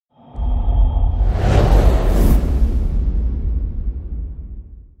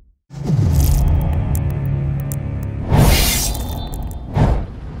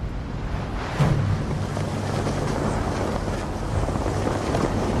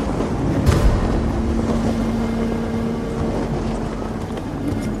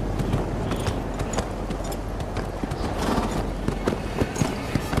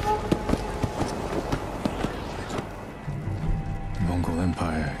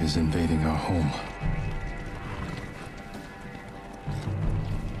is invading our home.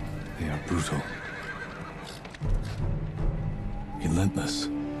 They are brutal, relentless,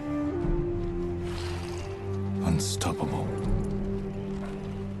 unstoppable.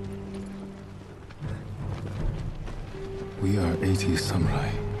 We are 80 samurai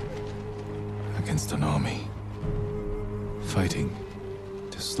against an army, fighting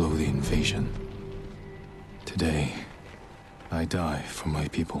to slow the invasion. Today, I die for my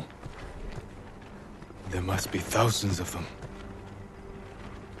people. There must be thousands of them.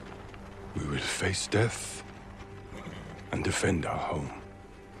 We will face death and defend our home.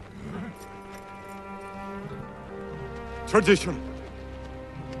 Tradition,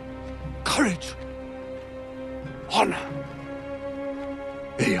 courage, honor.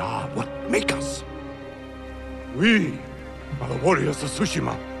 They are what make us. We are the warriors of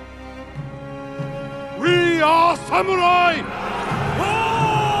Tsushima. We are samurai!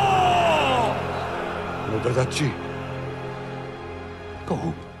 Nodadachi,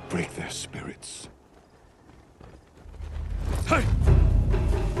 go break their spirits. Hey!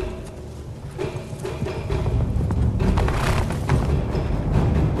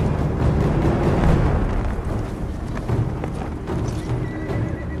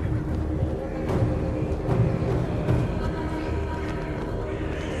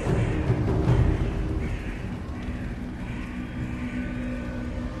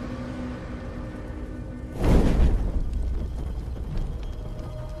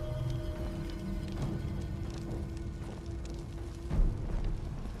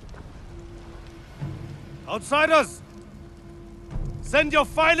 Outsiders! Send your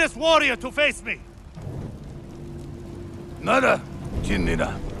finest warrior to face me! Nada,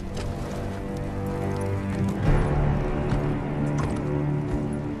 Jinnida.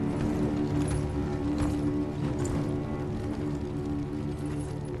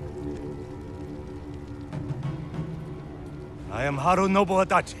 I am Harunobu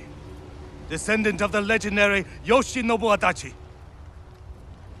Adachi, descendant of the legendary Yoshinobu Adachi.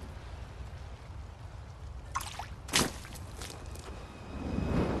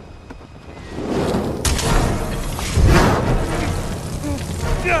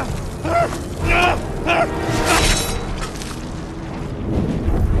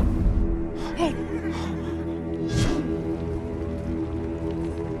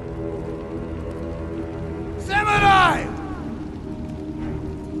 Samurai!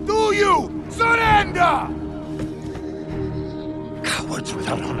 Do you surrender? Cowards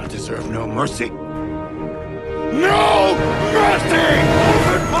without honor deserve no mercy. No mercy!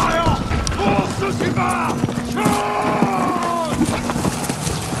 Open fire! For Tsushima! Charge!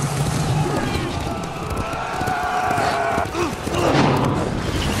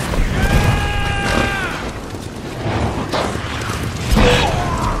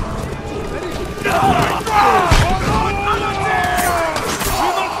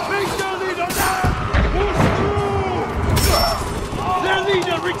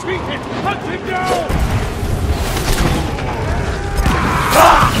 Retreated! Hunt him down!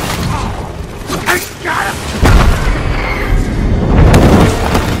 I got him!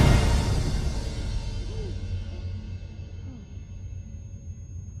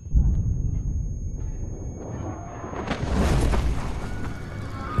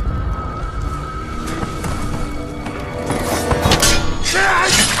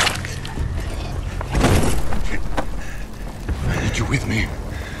 I need you with me.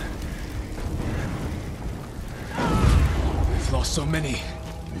 Lost so many.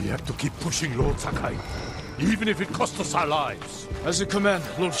 We have to keep pushing, Lord Sakai, even if it costs us our lives. As you command,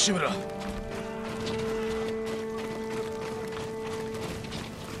 Lord Shimura.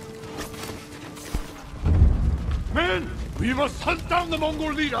 Men, we must hunt down the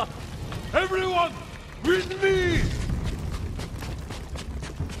Mongol leader. Everyone, with me!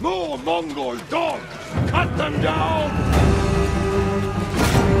 More Mongol dogs! Cut them down!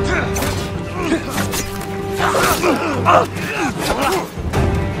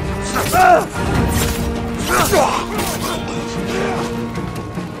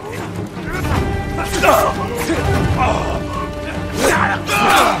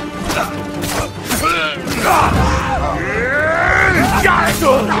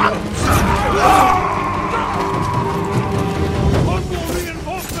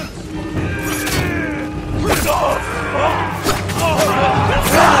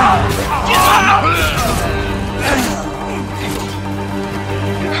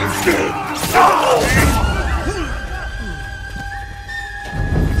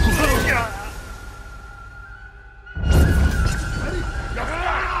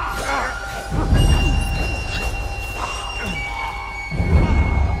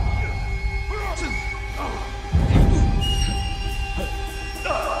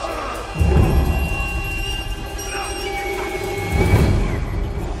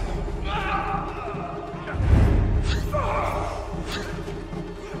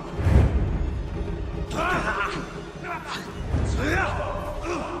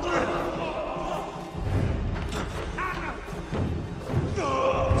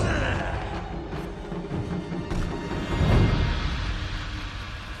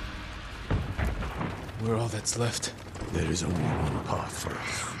 We're all that's left. There is only one path for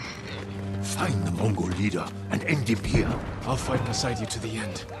us. Find the Mongol leader and end him here. I'll fight beside you to the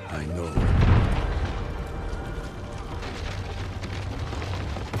end. I know.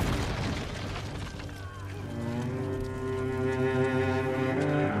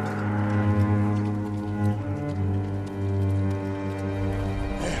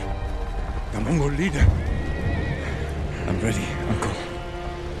 The Mongol leader. I'm ready, Uncle.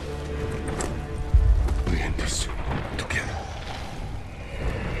 We end this together.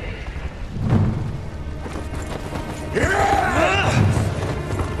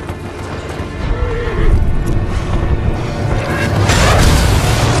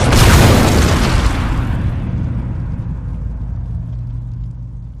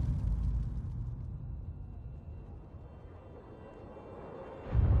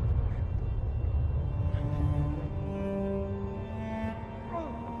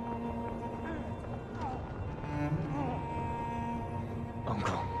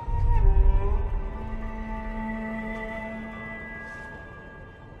 Uncle.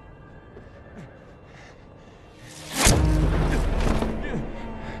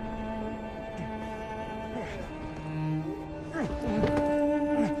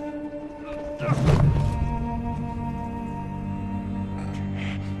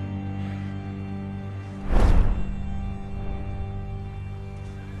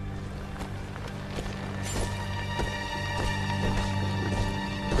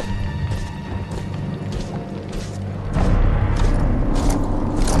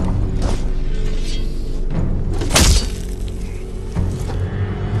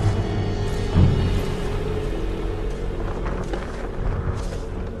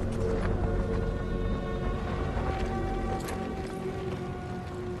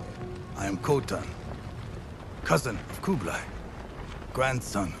 I am Khotan, cousin of Kublai,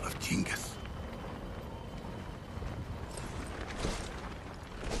 grandson of Genghis.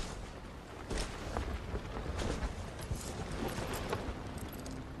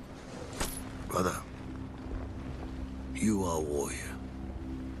 Brother, you are a warrior.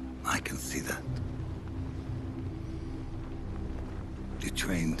 I can see that. You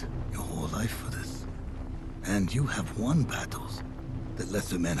trained your whole life for this. And you have won battles that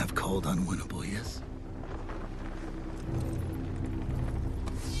lesser men have called unwinnable, yes?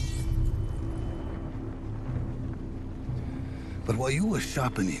 But while you were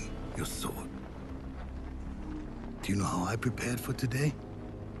sharpening your sword, do you know how I prepared for today?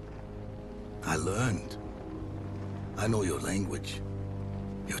 I learned. I know your language,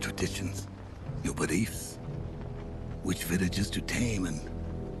 your traditions, your beliefs, which villages to tame and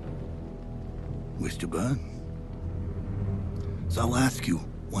which to burn. So I'll ask you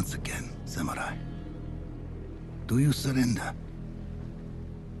once again, samurai. Do you surrender?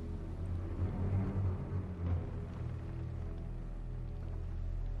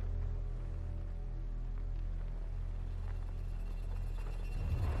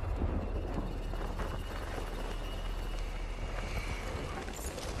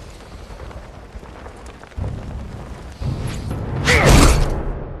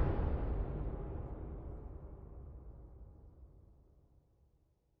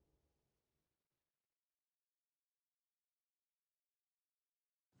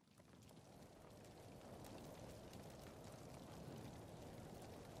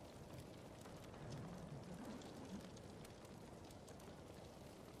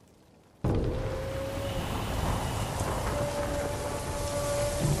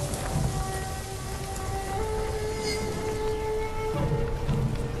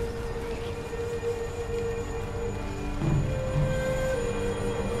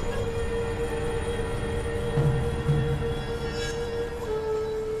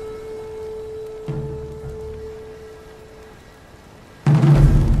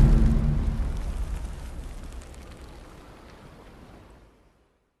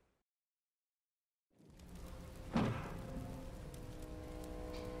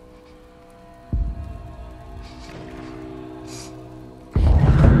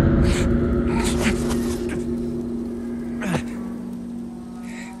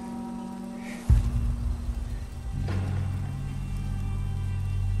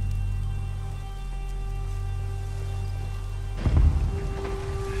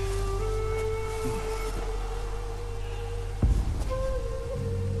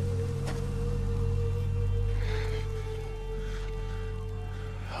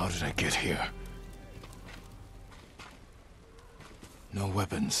 How did I get here? No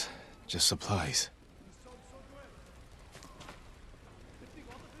weapons, just supplies.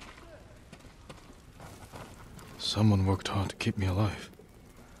 Someone worked hard to keep me alive.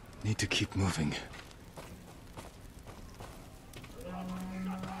 Need to keep moving.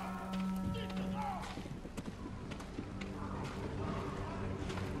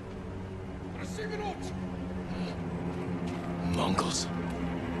 Mongols.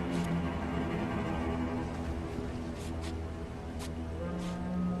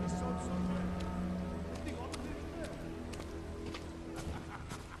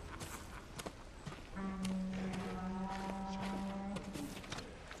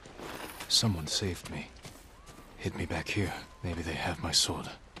 Someone saved me. Hid me back here. Maybe they have my sword.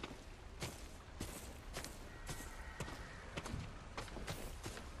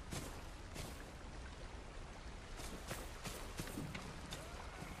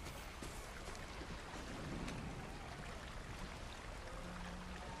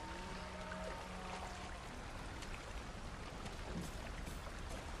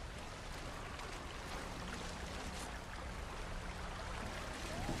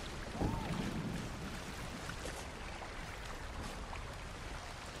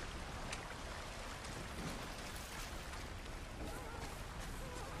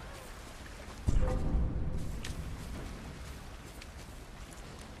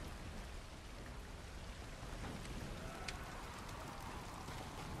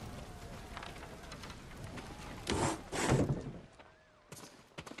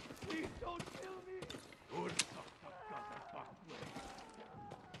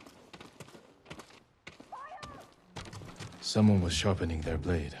 Someone was sharpening their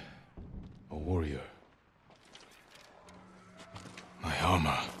blade. A warrior. My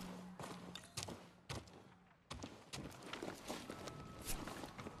armor.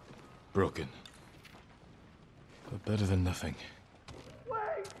 Broken. But better than nothing.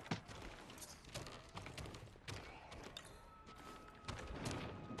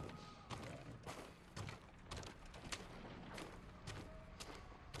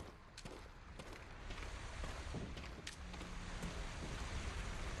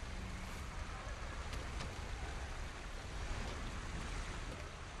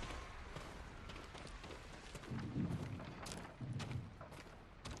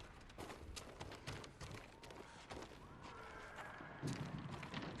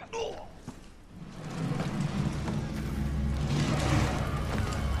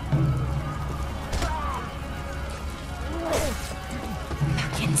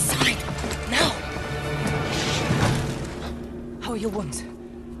 How are your wounds?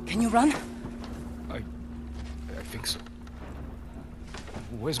 Can you run? I think so.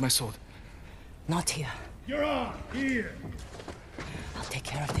 Where's my sword? Not here. You're on! Here! I'll take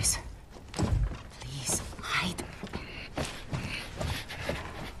care of this. Please, hide.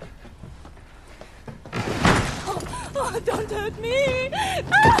 Oh, don't hurt me!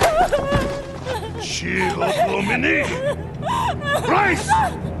 Shield Lumini! Rice! I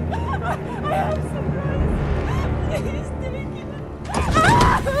have surprise! Please take it!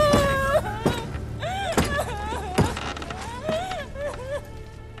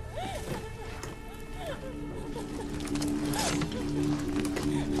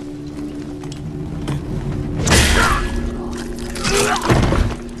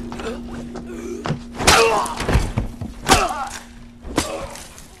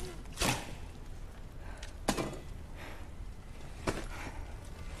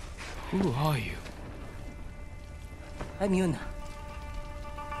 Who are you? I'm Yuna.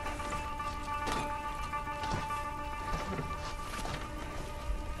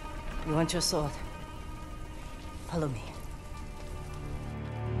 You want your sword? Follow me.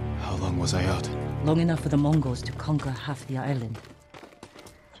 How long was I out? Long enough for the Mongols to conquer half the island.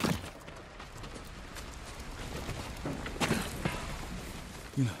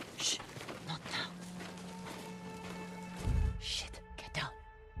 Yuna. Shh, not now. Shit, get down.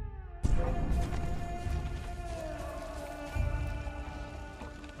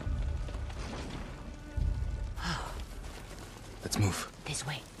 Let's move. This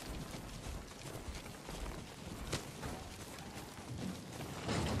way.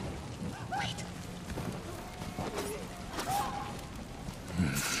 Wait.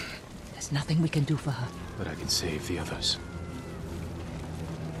 There's nothing we can do for her. But I can save the others.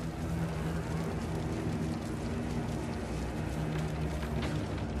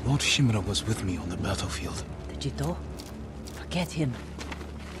 Lord Shimura was with me on the battlefield. The Jito? Forget him.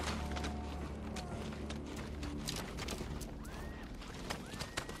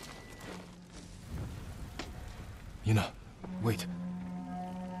 Yuna, wait.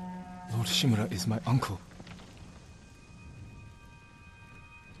 Lord Shimura is my uncle.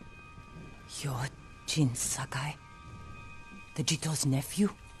 You're Jin Sakai? The Jito's nephew?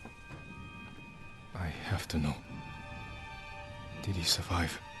 I have to know. Did he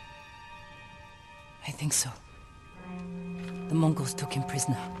survive? I think so. The Mongols took him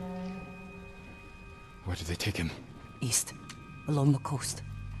prisoner. Where did they take him? East, along the coast.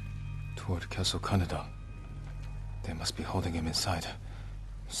 Toward Castle Kaneda. They must be holding him inside,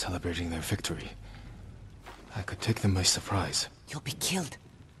 celebrating their victory. I could take them by surprise. You'll be killed.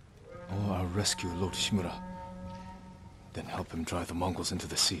 Or I'll rescue Lord Shimura. Then help him drive the Mongols into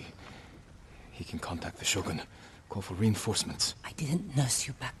the sea. He can contact the Shogun, call for reinforcements. I didn't nurse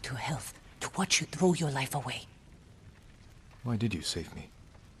you back to health, to watch you throw your life away. Why did you save me?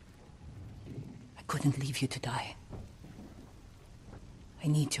 I couldn't leave you to die. I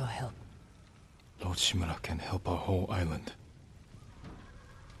need your help. Lord Shimura can help our whole island.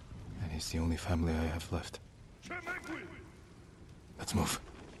 And he's the only family I have left. Let's move.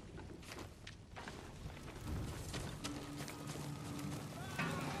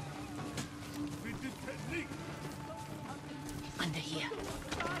 Under here.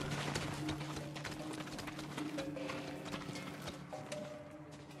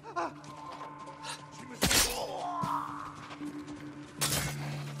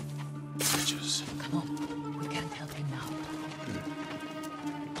 Bitches. Come on. We can't help him now.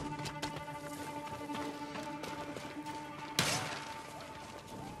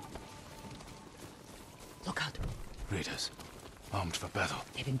 Look out. Raiders. Armed for battle.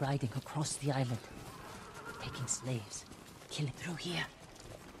 They've been riding across the island. Taking slaves. Killing through here.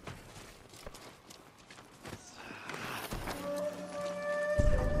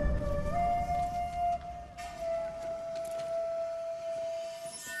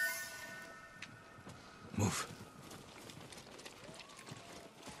 Move.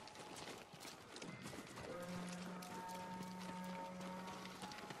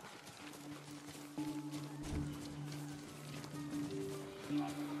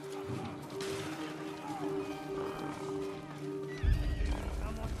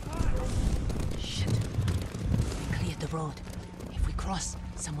 Shit. They cleared the road. If we cross,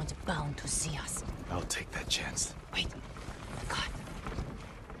 someone's bound to see us. I'll take that chance. Wait. God.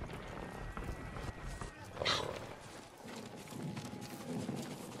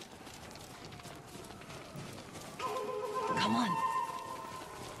 Come on.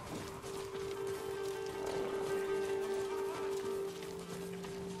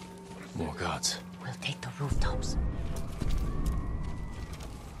 More guards. We'll take the rooftops.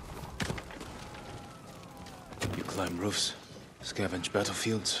 You climb roofs, scavenge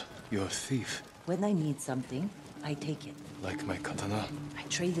battlefields. You're a thief. When I need something, I take it. Like my katana. I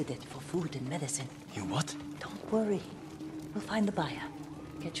traded it for food and medicine. You what? Don't worry. We'll find the buyer.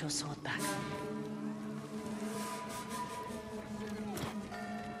 Get your sword back.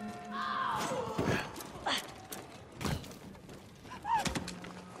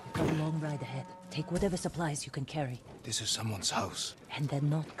 Got a long ride ahead. Take whatever supplies you can carry. This is someone's house. And they're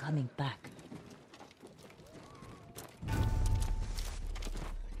not coming back.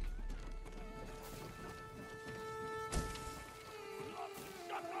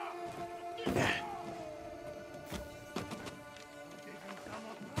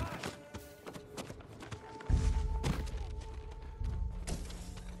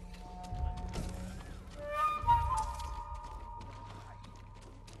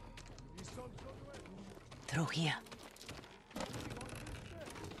 Through here.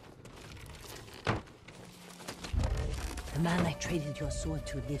 The man I traded your sword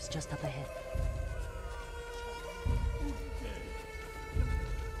to lives just up ahead.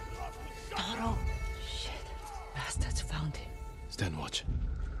 Toro! Shit. Bastards found him. Stand watch.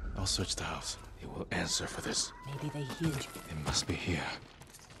 I'll search the house. He will answer for this. Maybe they healed you. It must be here.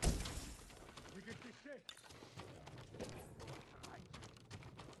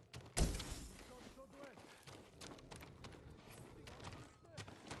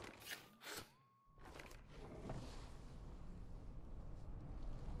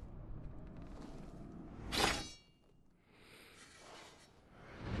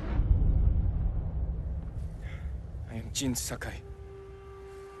 I am Jin Sakai,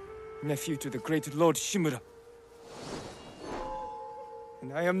 nephew to the great Lord Shimura.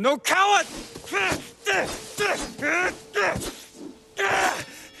 And I am no coward!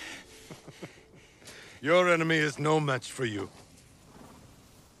 Your enemy is no match for you.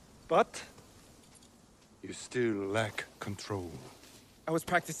 But You still lack control. I was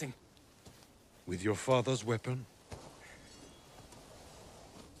practicing. With your father's weapon?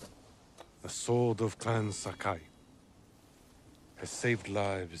 The sword of Clan Sakai has saved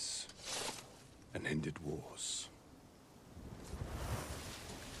lives and ended wars.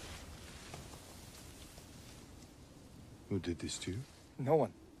 Who did this to you? No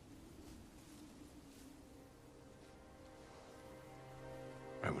one.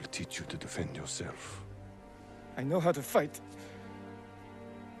 I will teach you to defend yourself. I know how to fight.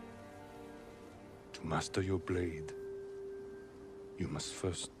 To master your blade, you must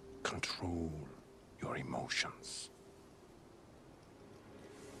first control your emotions.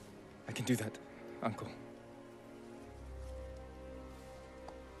 I can do that, Uncle.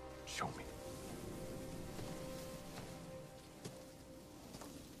 Show me.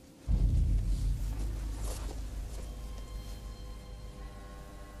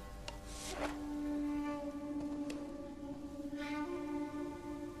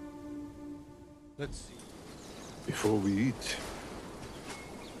 Let's see. Before we eat,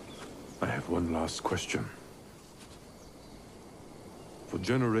 I have one last question. For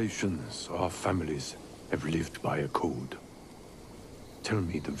generations, our families have lived by a code. Tell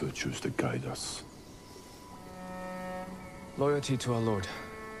me the virtues that guide us. Loyalty to our Lord.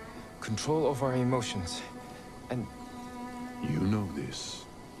 Control over our emotions. And You know this.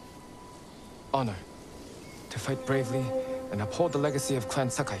 honor. To fight bravely and uphold the legacy of Clan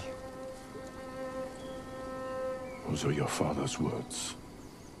Sakai. Those are your father's words.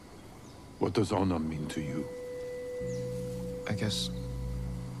 What does honor mean to you? I guess...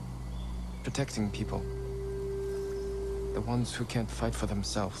 protecting people. The ones who can't fight for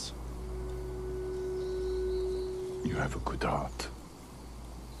themselves. You have a good heart.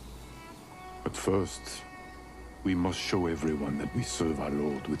 But first, we must show everyone that we serve our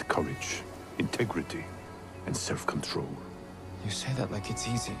Lord with courage, integrity, and self-control. You say that like it's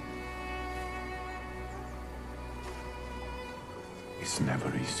easy. It's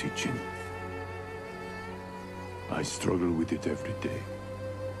never easy, Jin. I struggle with it every day.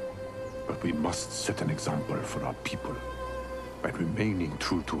 But we must set an example for our people by remaining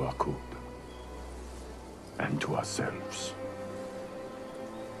true to our code and to ourselves.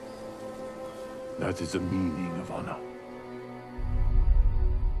 That is the meaning of honor.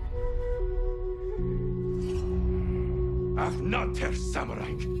 Ach, not Herr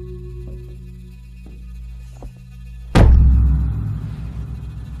Samurai.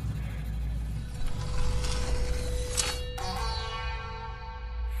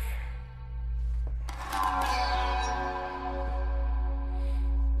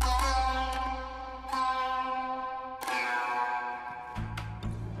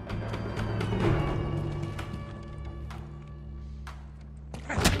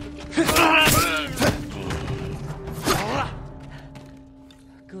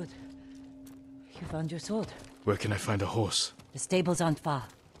 Good. You found your sword. Where can I find a horse? The stables aren't far.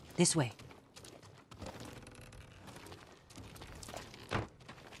 This way.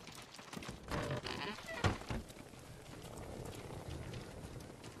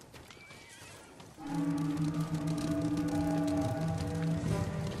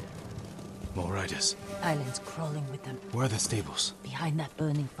 More riders. Islands crawling with them. Where are the stables? Behind that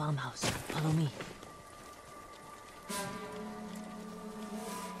burning farmhouse. Follow me.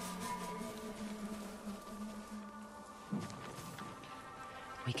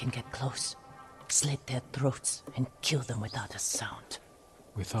 We can get close, slit their throats, and kill them without a sound.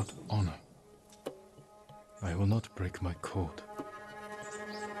 Without honor. I will not break my code.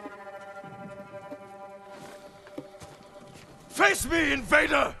 Face me,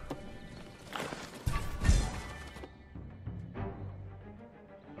 invader!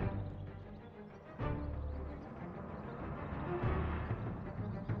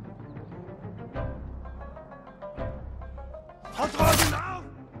 Vertragen auf!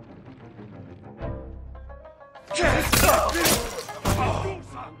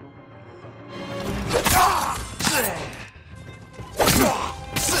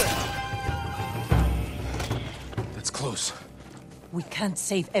 That's close. We can't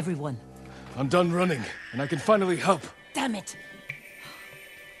save everyone. I'm done running, and I can finally help. Damn it!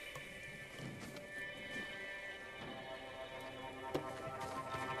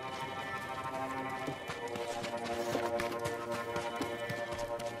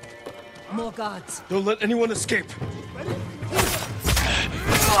 More guards. Don't let anyone escape.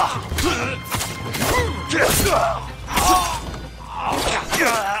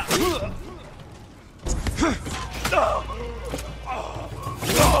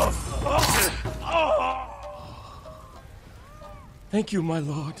 Thank you, my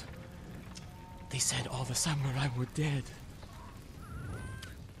lord. They said all the samurai were dead.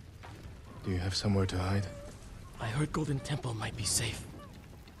 Do you have somewhere to hide? I heard Golden Temple might be safe.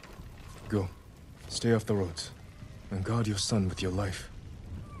 Go. Stay off the roads. And guard your son with your life.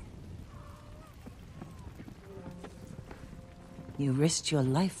 You risked your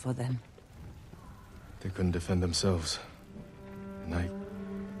life for them. They couldn't defend themselves. And I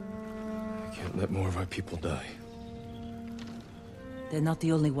can't let more of our people die. They're not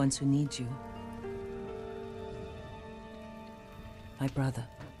the only ones who need you. My brother.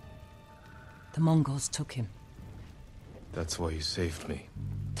 The Mongols took him. That's why you saved me.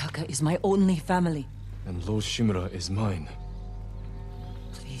 Taka is my only family. And Lord Shimura is mine.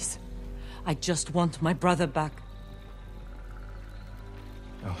 Please. I just want my brother back.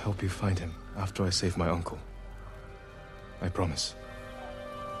 I'll help you find him after I save my uncle. I promise.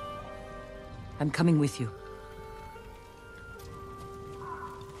 I'm coming with you.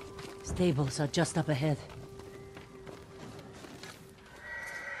 Stables are just up ahead.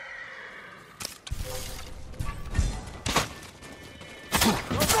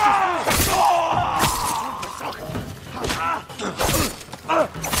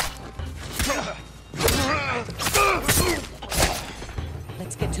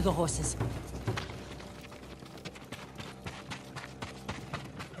 Let's get to the horses.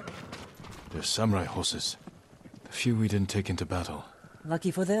 They're samurai horses. The few we didn't take into battle.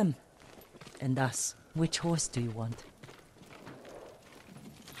 Lucky for them. And us. Which horse do you want?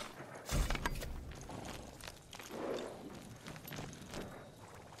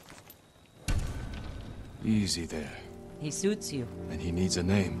 Easy there. He suits you. And he needs a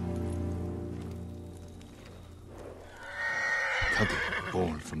name. Kage,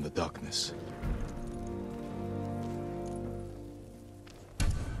 born from the darkness.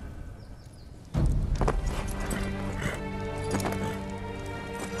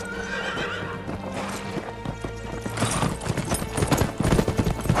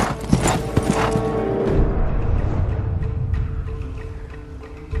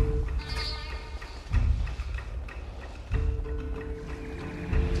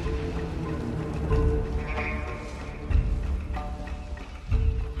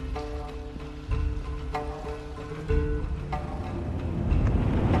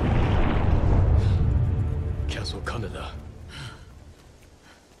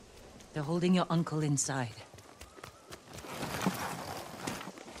 They're holding your uncle inside.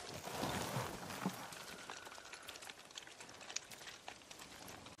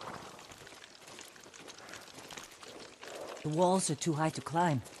 The walls are too high to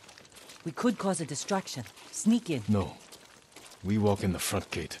climb. We could cause a distraction. Sneak in. No. We walk in the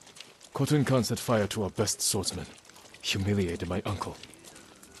front gate. Khotun Khan set fire to our best swordsman. Humiliated my uncle.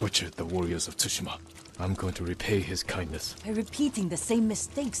 Butchered the warriors of Tsushima. I'm going to repay his kindness. By repeating the same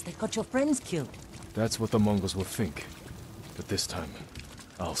mistakes that got your friends killed. That's what the Mongols will think. But this time,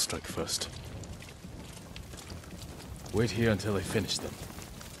 I'll strike first. Wait here until I finish them.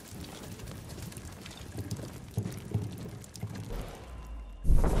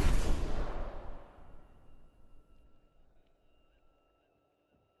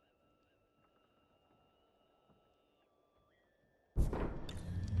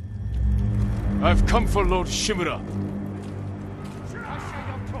 I've come for Lord Shimura.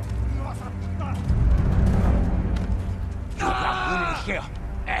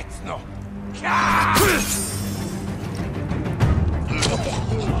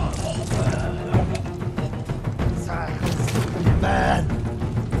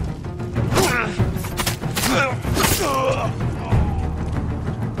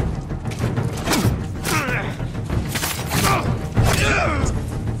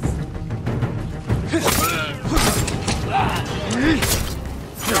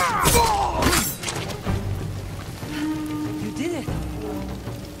 You did it!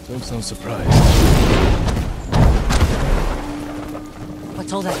 Don't sound surprised.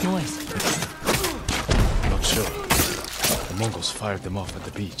 What's all that noise? Not sure. The Mongols fired them off at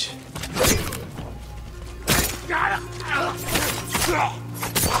the beach.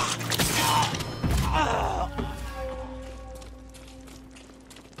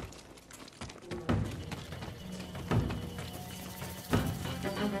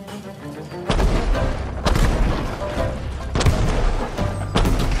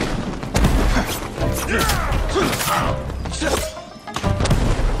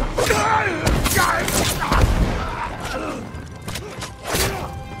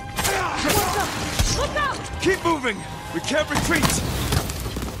 Keep moving! We can't retreat!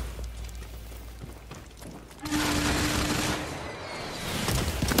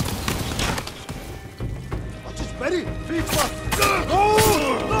 Ready? Feet first! No!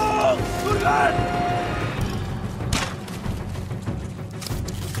 No! Good lad!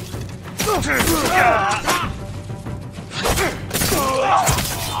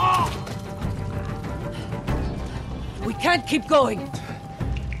 We can't keep going!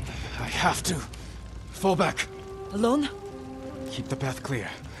 I have to. Fall back. Alone? Keep the path clear.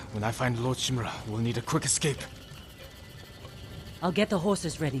 When I find Lord Shimura, we'll need a quick escape. I'll get the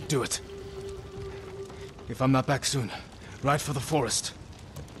horses ready. Do it. If I'm not back soon, ride for the forest.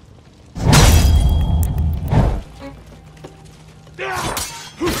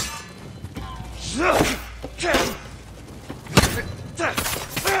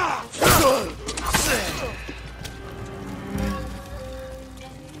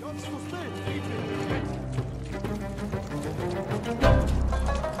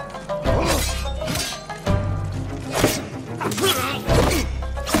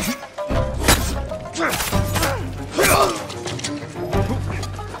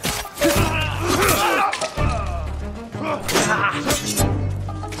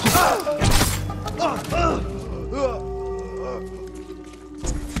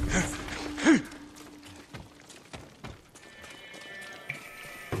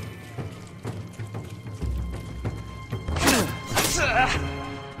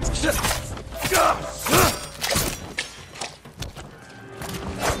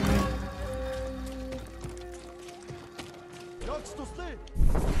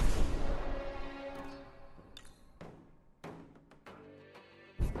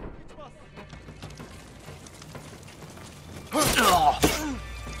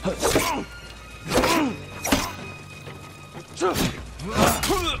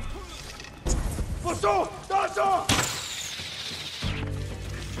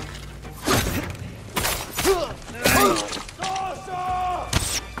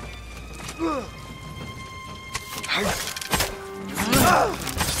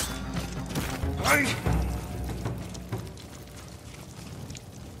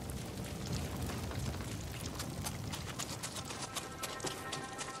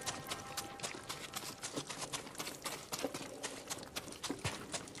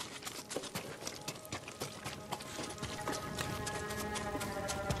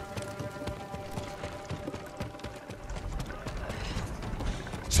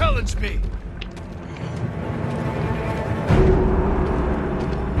 Challenge me!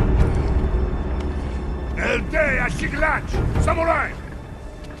 El Day Ashiglat! Samurai!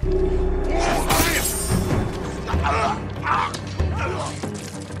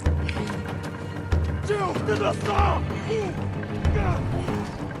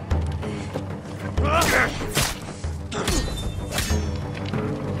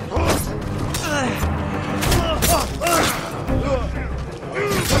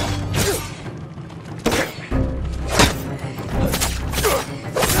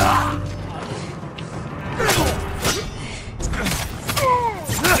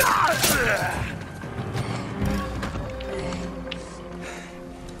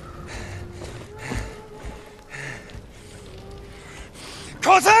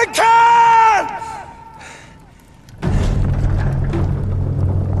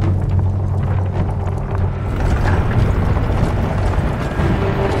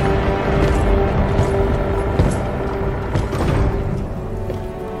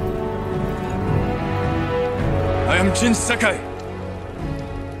 I am Jin Sakai,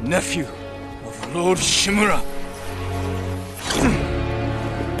 nephew of Lord Shimura.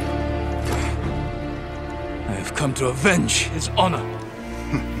 I have come to avenge his honor.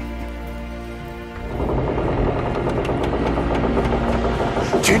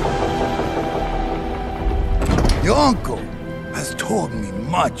 Jin! Your uncle has told me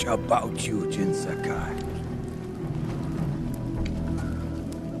much about you, Jin Sakai.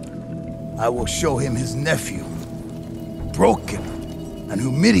 I will show him his nephew, broken and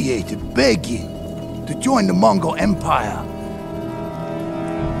humiliated, begging to join the Mongol Empire.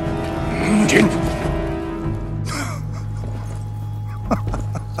 Jin!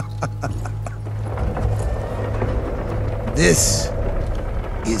 This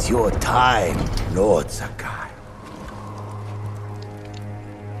is your time, Lord Sakai.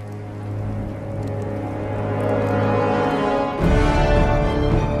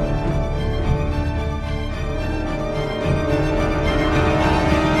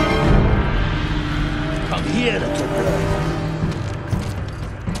 Come here, little girl.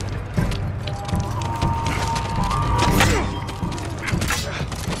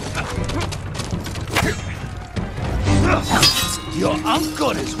 Your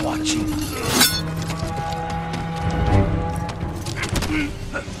uncle is watching.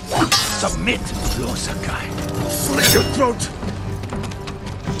 Submit, Lord Sakai. Slit your throat!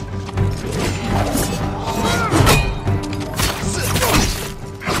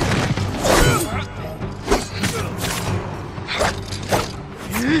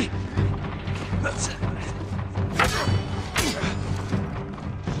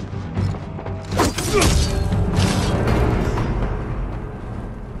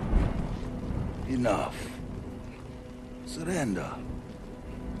 Enough. Surrender.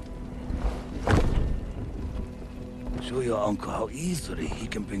 Show your uncle how easily he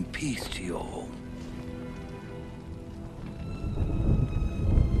can bring peace to your home.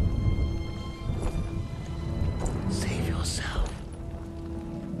 Save yourself.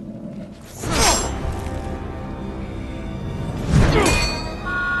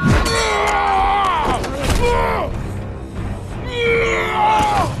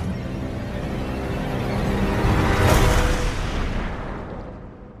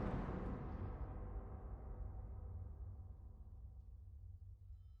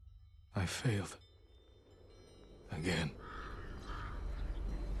 I failed. Again.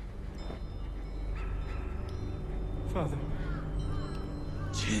 Father.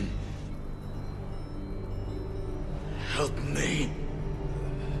 Jin. Help me.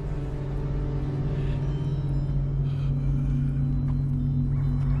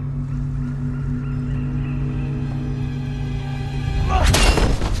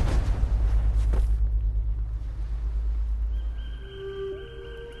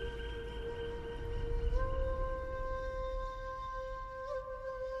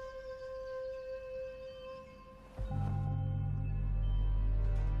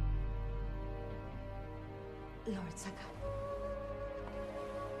 Lord Sakai.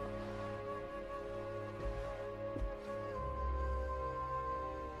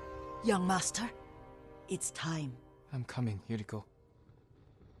 Young master, it's time. I'm coming, Yuriko.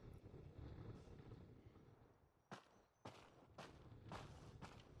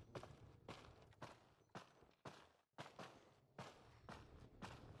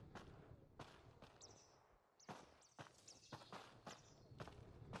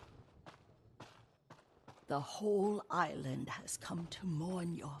 The whole island has come to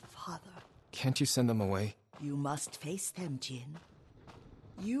mourn your father. Can't you send them away? You must face them, Jin.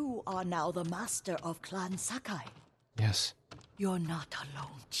 You are now the master of Clan Sakai. Yes. You're not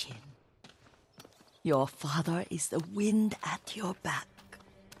alone, Jin. Your father is the wind at your back.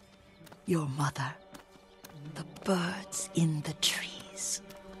 Your mother, the birds in the trees.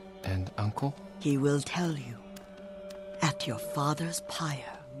 And Uncle? He will tell you at your father's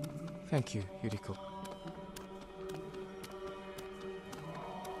pyre. Thank you, Yuriko.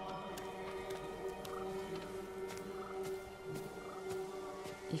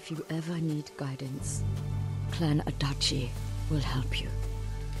 If you ever need guidance, Clan Adachi will help you.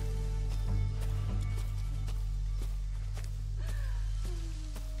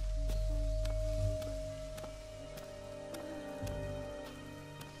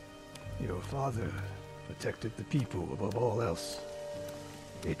 Your father protected the people above all else.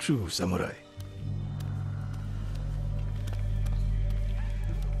 A true samurai.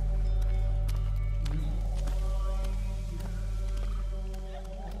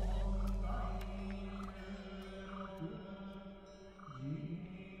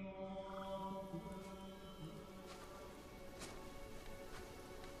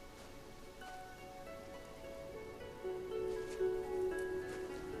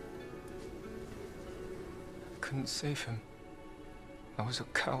 Couldn't save him. I was a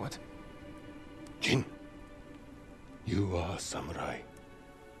coward. Jin, you are a samurai.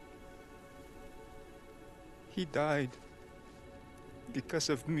 He died because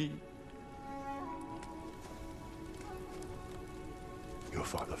of me. Your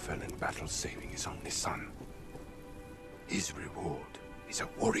father fell in battle saving his only son. His reward is a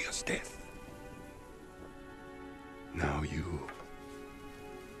warrior's death. Now you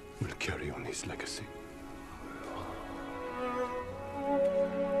will carry on his legacy.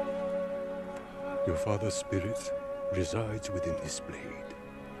 Your father's spirit resides within this blade.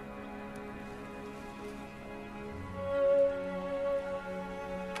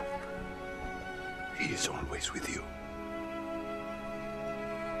 He is always with you.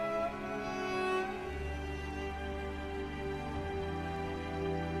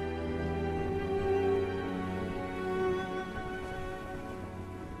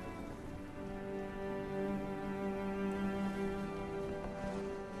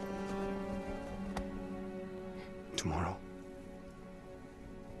 Tomorrow,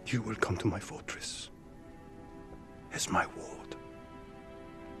 you will come to my fortress as my ward.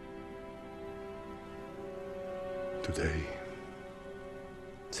 Today,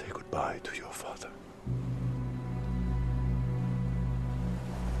 say goodbye to your father.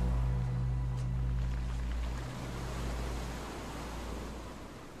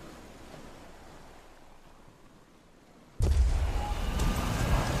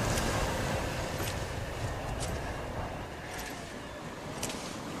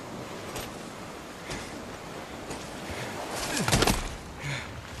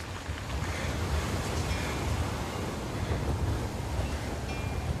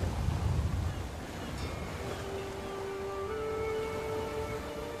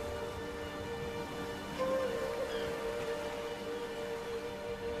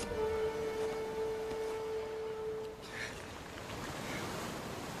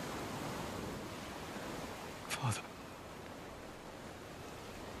 Father.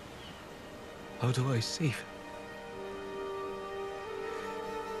 How do I save him?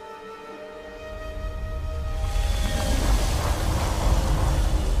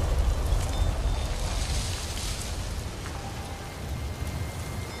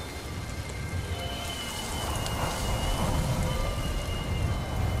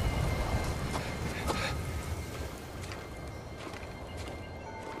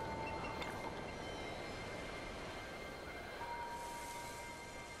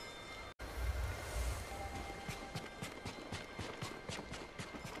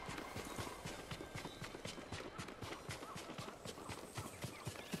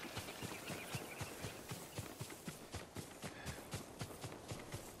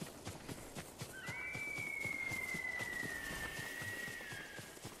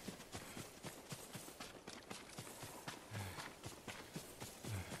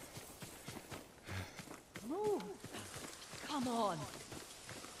 Come on.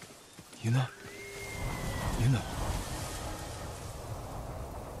 Yuna? Yuna?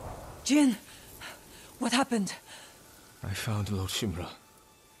 Jin, what happened? I found Lord Shimura.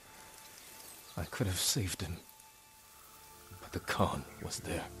 I could have saved him. But the Khan was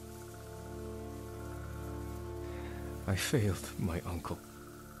there. I failed my uncle.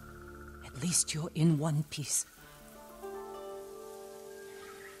 At least you're in one piece.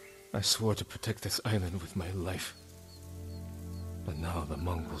 I swore to protect this island with my life. But now the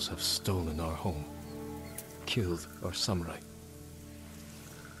Mongols have stolen our home, killed our samurai.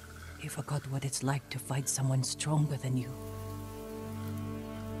 You forgot what it's like to fight someone stronger than you.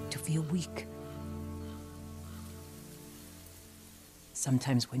 To feel weak.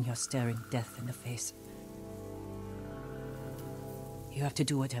 Sometimes when you're staring death in the face, you have to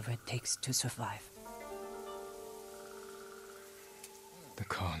do whatever it takes to survive. The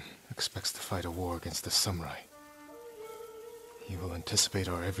Khan expects to fight a war against the samurai. He will anticipate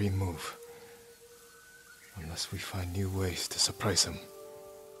our every move, unless we find new ways to surprise him.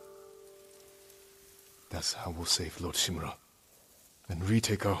 That's how we'll save Lord Shimura, and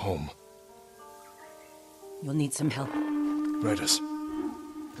retake our home. You'll need some help. Riders.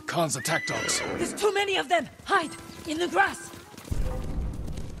 The Khan's attack dogs. There's too many of them! Hide! In the grass!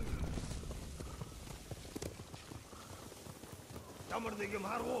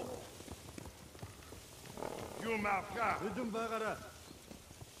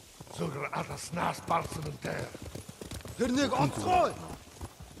 Zögr atas nas balsının der. Тэрнийг олцгоо.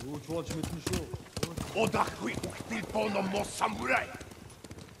 Юу ч болж мэднэ шүү. Odakwi uktil pono mo samurai.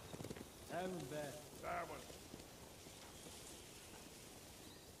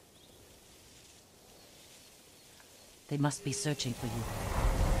 They must be searching for you.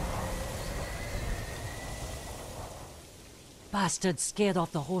 Bastards scared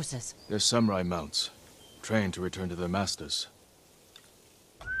off the horses. They're samurai mounts, trained to return to their masters.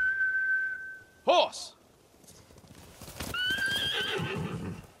 Horse!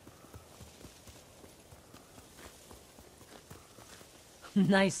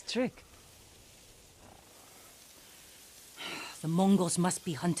 Nice trick. The Mongols must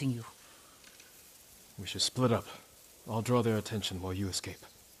be hunting you. We should split up. I'll draw their attention while you escape.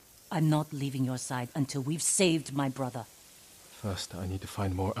 I'm not leaving your side until we've saved my brother. First, I need to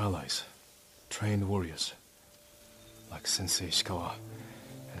find more allies. Trained warriors. Like Sensei Ishikawa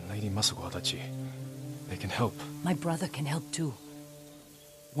and Lady Masako Adachi. They can help. My brother can help too.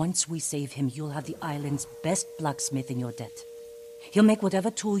 Once we save him, you'll have the island's best blacksmith in your debt. He'll make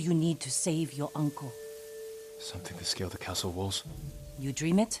whatever tool you need to save your uncle. Something to scale the castle walls? You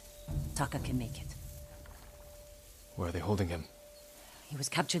dream it, Taka can make it. Where are they holding him? He was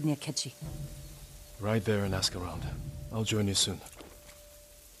captured near Kechi. Ride there and ask around. I'll join you soon.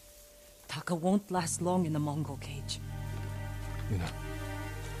 Taka won't last long in the Mongol cage. Yuna.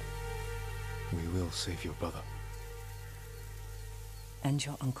 We will save your brother. And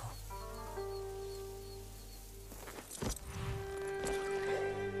your uncle.